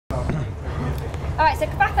Alright, so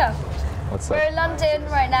Kabaka. What's We're up? in London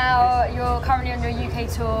right now. You're currently on your UK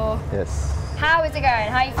tour. Yes. How is it going?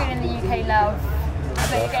 How are you feeling the UK love?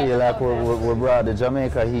 I feel like we brought the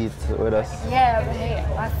Jamaica heat with us. Yeah,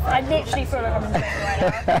 I literally feel like I'm in Jamaica right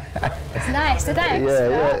now. It's nice, so thanks.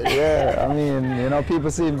 Yeah. I mean, you know,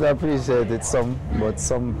 people seem to appreciate it but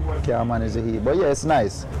some can't manage the heat. But yeah, it's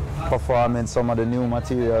nice performing some of the new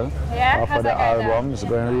material How's for the that going album. now? It's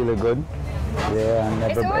going really good. Yeah,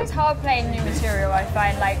 and it's always hard playing new material, I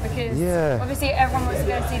find, like, because obviously everyone wants to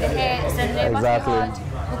go see the hits, and it must be hard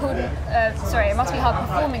recording. It must be hard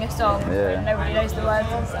performing a song when nobody knows the words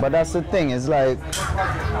and stuff. But that's the thing. It's like,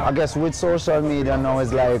 I guess with social media now,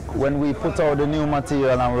 it's like when we put out the new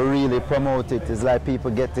material and we really promote it, it's like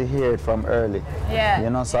people get to hear it from early. Yeah. You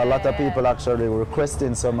know, so a lot of people actually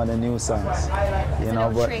requesting some of the new songs. You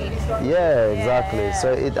know, but exactly.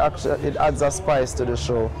 So it adds a spice to the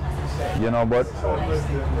show. You know, but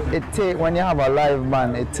when you have a live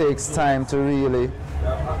band, it takes time to really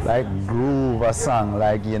like groove a song,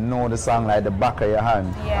 like you know the song like the back of your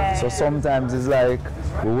hand. So sometimes it's like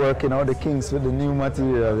we're working out the kinks with the new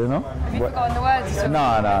material, you know. Have you forgotten the words?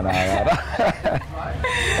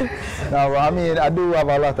 No, I mean, I do have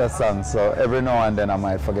a lot of songs, so every now and then I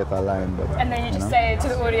might forget a line. But, and then you just say it to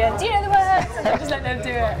the audience, do you know the words? And then just let them do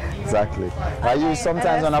it. Exactly. I use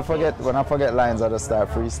sometimes when I forget lines, I just start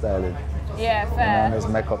freestyling. Yeah, fair. And just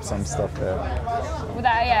make up some stuff there. Well,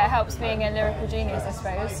 that helps being a lyrical genius, I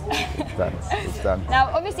suppose. It's done. Now,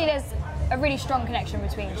 obviously, there's a really strong connection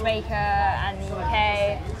between Jamaica and the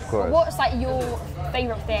UK. Of course. What's like your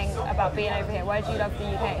favourite thing about being over here? Why do you love the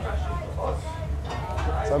UK?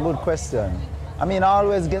 It's a good question. I mean, I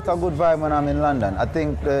always get a good vibe when I'm in London. I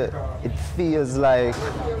think it feels like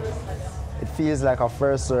a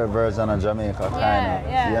first version of Jamaica, kind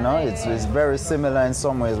of. You know, it's very similar in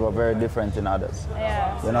some ways, but very different in others.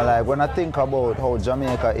 You know, like when I think about how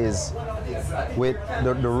Jamaica is with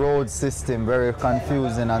the road system, very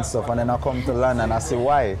confusing and stuff, and then I come to London, I see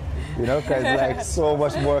why. You know, because it's like so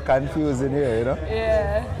much more confusing here, you know?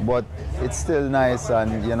 But it's still nice,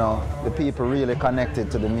 and you know, the people really connected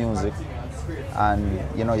to the music. And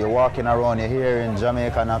you know, you're walking around, you're hearing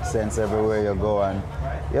Jamaican accents everywhere you go, and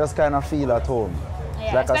you just kind of feel at home.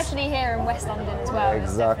 Yeah, like especially here in West London as well.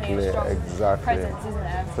 Exactly. Presence, isn't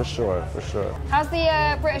there? For sure. How's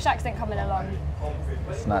the British accent coming along?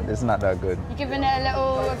 It's not that good. Have you given it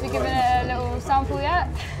a little sample yet?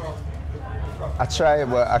 I try,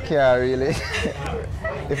 but I can't really.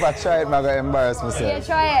 If I try it, I'm gonna embarrass myself. Yeah,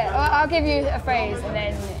 try it. I'll give you a phrase, and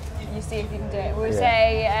then you see if you can do it. We'll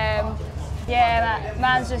say,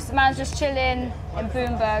 man's just chilling in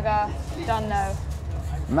Bloomberger, don't know.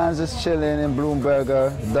 Man's just chilling in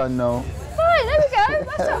Bloomberger, don't know. Fine, there we go.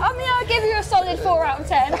 I mean, I'll give you a solid 4 out of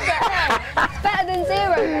 10, but it's better than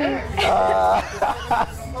 0, mate.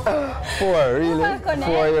 4, really? We'll work on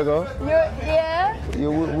 4 it. you go?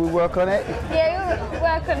 We work on it? Yeah, we'll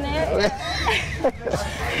work on it.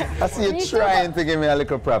 I see you trying to give me a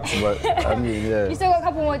little props, but I mean, You still got a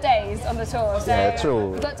couple more days on the tour, so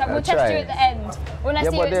true. We'll test you at the end. When I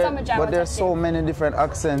see you at Summer Jam, but there's so many different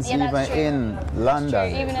accents even in London.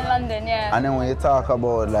 True. Even in London, And then when you talk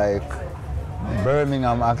about like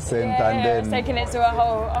Birmingham accent and then it's taking it to a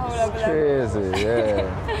whole other level. Crazy,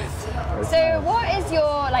 So what is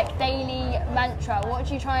your like daily mantra? What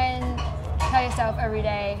do you try and tell yourself every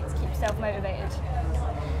day to keep yourself motivated?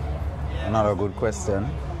 Another good question.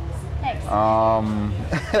 Thanks.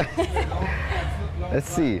 Let's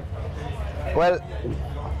see. Well,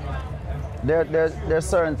 there's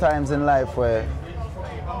certain times in life where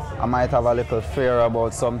I might have a little fear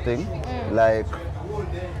about something, like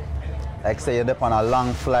say you're up on a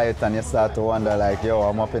long flight and you start to wonder like, yo,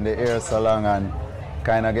 I'm up in the air so long, and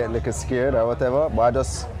kind of get a little scared or whatever. But I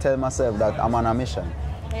just tell myself that I'm on a mission.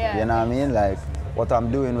 You know what I mean? Like what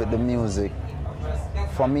I'm doing with the music,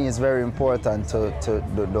 for me, it's very important to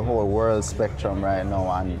the whole world spectrum right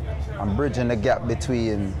now, and I'm bridging the gap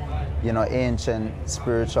between, you know, ancient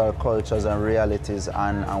spiritual cultures and realities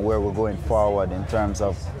and where we're going forward in terms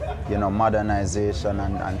of, you know, modernization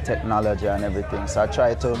and technology and everything. So I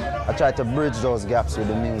try to bridge those gaps with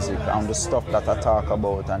the music and the stuff that I talk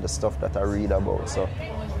about and the stuff that I read about. So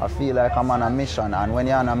I feel like I'm on a mission, and when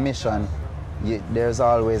you're on a mission, there's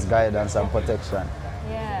always guidance and protection.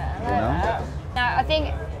 Yeah, Now, I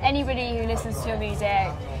think anybody who listens to your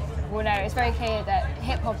music will know it's very clear that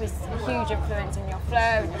hip-hop is a huge influence in your flow,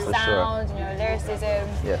 and your sound, and your lyricism.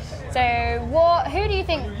 Yes. So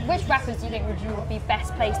which rappers do you think would be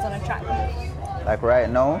best placed on a track with? Like right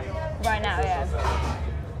now? Right now, yeah.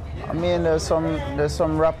 I mean, there's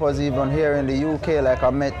some rappers even here in the UK. Like I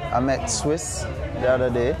met Swiss the other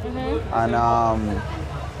day, and I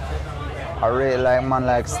really like man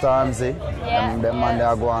like Stormzy. Yeah. Them man they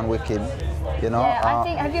are going wicked. You know. Yeah, I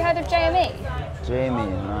think. Have you heard of JME?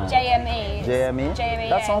 Jamie, no. JME. JME? JME.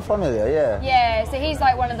 That sounds familiar, yeah. Yeah, so he's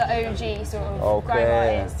like one of the OG sort of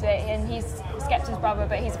grime artists, and he's Skepta's brother,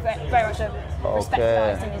 but he's very much a respected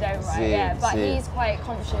artist in his own right. Yeah, but he's quite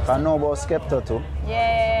conscious. I know about Skepta too.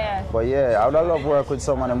 Yeah. But yeah, I would love work with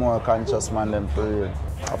some of the more conscious man them for real.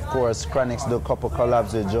 Of course, Chronixx do a couple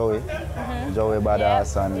collabs with Joey. Joey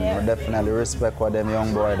Badass, and I definitely respect what them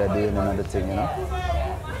young boy they're doing and other thing, you know.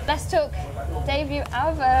 Let's talk debut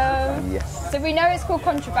album. Yes. So we know it's called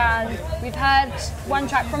Contraband. We've had one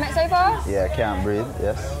track from it so far. Yeah, Can't Breathe,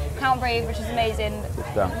 yes. Can't Breathe, which is amazing.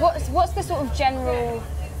 What's the sort of general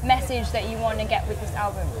message that you want to get with this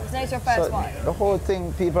album? Because it's your first one. The whole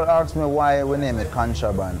thing, people ask me why we name it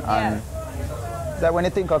Contraband. And like when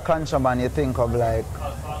you think of contraband, you think of like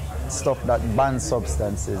stuff that bans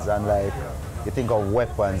substances, and like you think of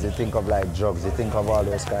weapons, you think of like drugs, you think of all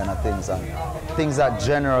those kind of things, and things that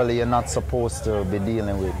generally you're not supposed to be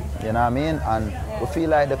dealing with, you know what I mean? And we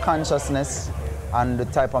feel like the consciousness and the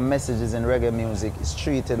type of messages in reggae music is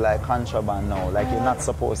treated like contraband now, like you're not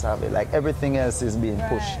supposed to have it, like everything else is being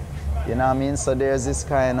pushed, you know what I mean? So there's this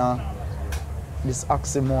kind of, this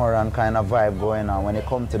oxymoron kind of vibe going on when it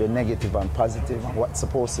comes to the negative and positive, and what's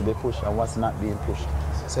supposed to be pushed and what's not being pushed.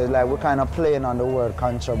 So it's like we're kind of playing on the word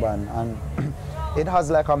contraband, and it has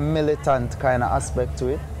like a militant kind of aspect to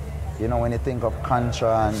it. You know, when you think of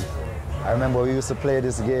Contra, and I remember we used to play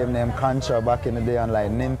this game named Contra back in the day on like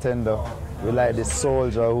Nintendo. We like this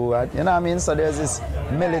soldier who had, you know what I mean? So there's this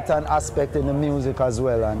militant aspect in the music as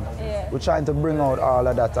well, and we're trying to bring out all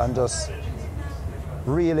of that and just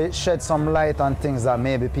really shed some light on things that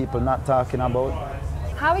maybe people not talking about.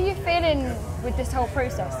 How are you feeling with this whole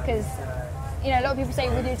process? Because, you know, a lot of people say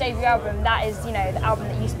with your debut album, that is, you know, the album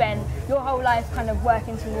that you spend your whole life kind of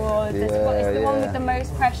working towards. It's the one with the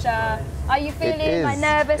most pressure. Are you feeling like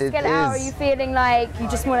nervous to get it out? Or are you feeling like you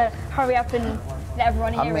just want to hurry up and let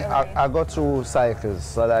everyone hear it? I go through cycles.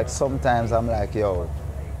 So like sometimes I'm like, yo,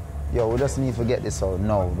 we just need to get this out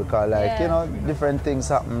now, because like, you know, different things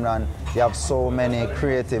happen and you have so many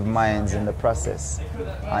creative minds in the process.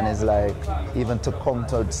 And it's like, even to come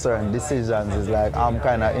to certain decisions, it's like, I'm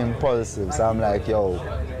kind of impulsive. So I'm like, yo,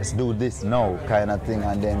 let's do this now kind of thing.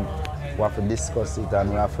 And then we have to discuss it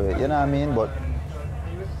and we have to, you know what I mean? But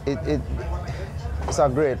it's a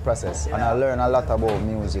great process. And I learn a lot about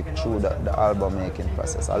music through the album making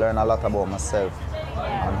process. I learn a lot about myself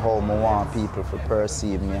and how I want people to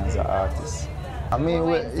perceive me as an artist. I mean,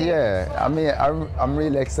 I'm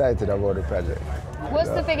really excited about the project. What's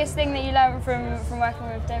the biggest thing that you learned from working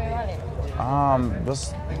with Jamaican?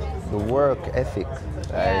 Just the work ethic.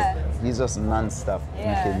 He's just non-stop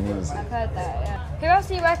making music. I've heard that, Who else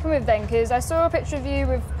are you working with then? Because I saw a picture of you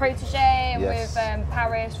with Protégé and with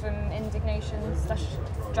Paris from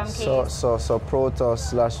Indignation/Drum Keys. So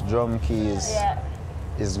Proto/Drum Keys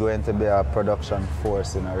is going to be a production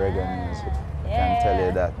force in a reggae music. I can tell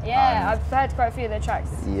you that. Yeah, I've heard quite a few of their tracks.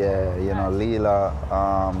 Yeah, you know,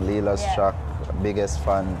 Leela's track, biggest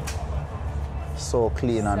fan. So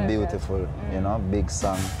clean and beautiful, you know, big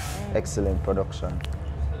song, excellent production.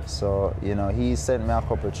 So, you know, he sent me a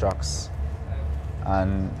couple tracks,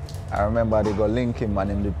 and I remember they go link him and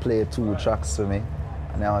then they play 2 tracks to me,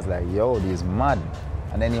 and I was like, yo, this is mad.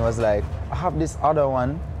 And then he was like, I have this other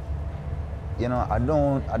one, you know, I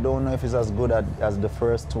don't know if it's as good as the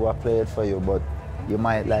first 2 I played for you, but you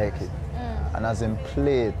might like it. And as in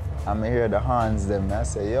played, I hear the horns them, I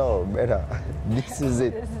say, yo, brother, this is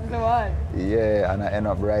it. This is the one. Yeah, and I end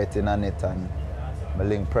up writing on it, and I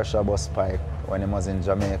link Pressure Bus Pike when he was in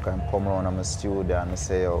Jamaica and come around to my studio and I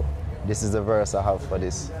say, yo, this is the verse I have for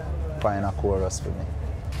this, find a chorus for me.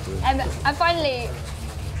 And finally,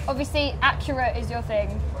 obviously accurate is your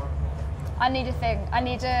thing. I need a thing. I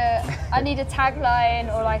need a tagline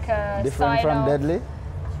or like a different from Deadly?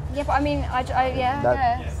 Yeah, but I mean,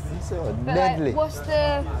 So but Deadly. Like, what's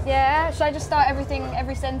the, should I just start every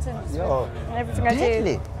sentence Yo, and everything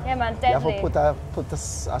Deadly. I do? Yeah, man, Deadly. You have to put a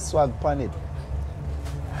swag on it.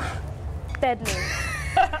 Deadly.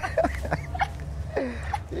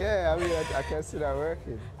 Yeah, I mean, I can see that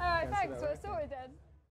working. All right, thanks. We're sorted then.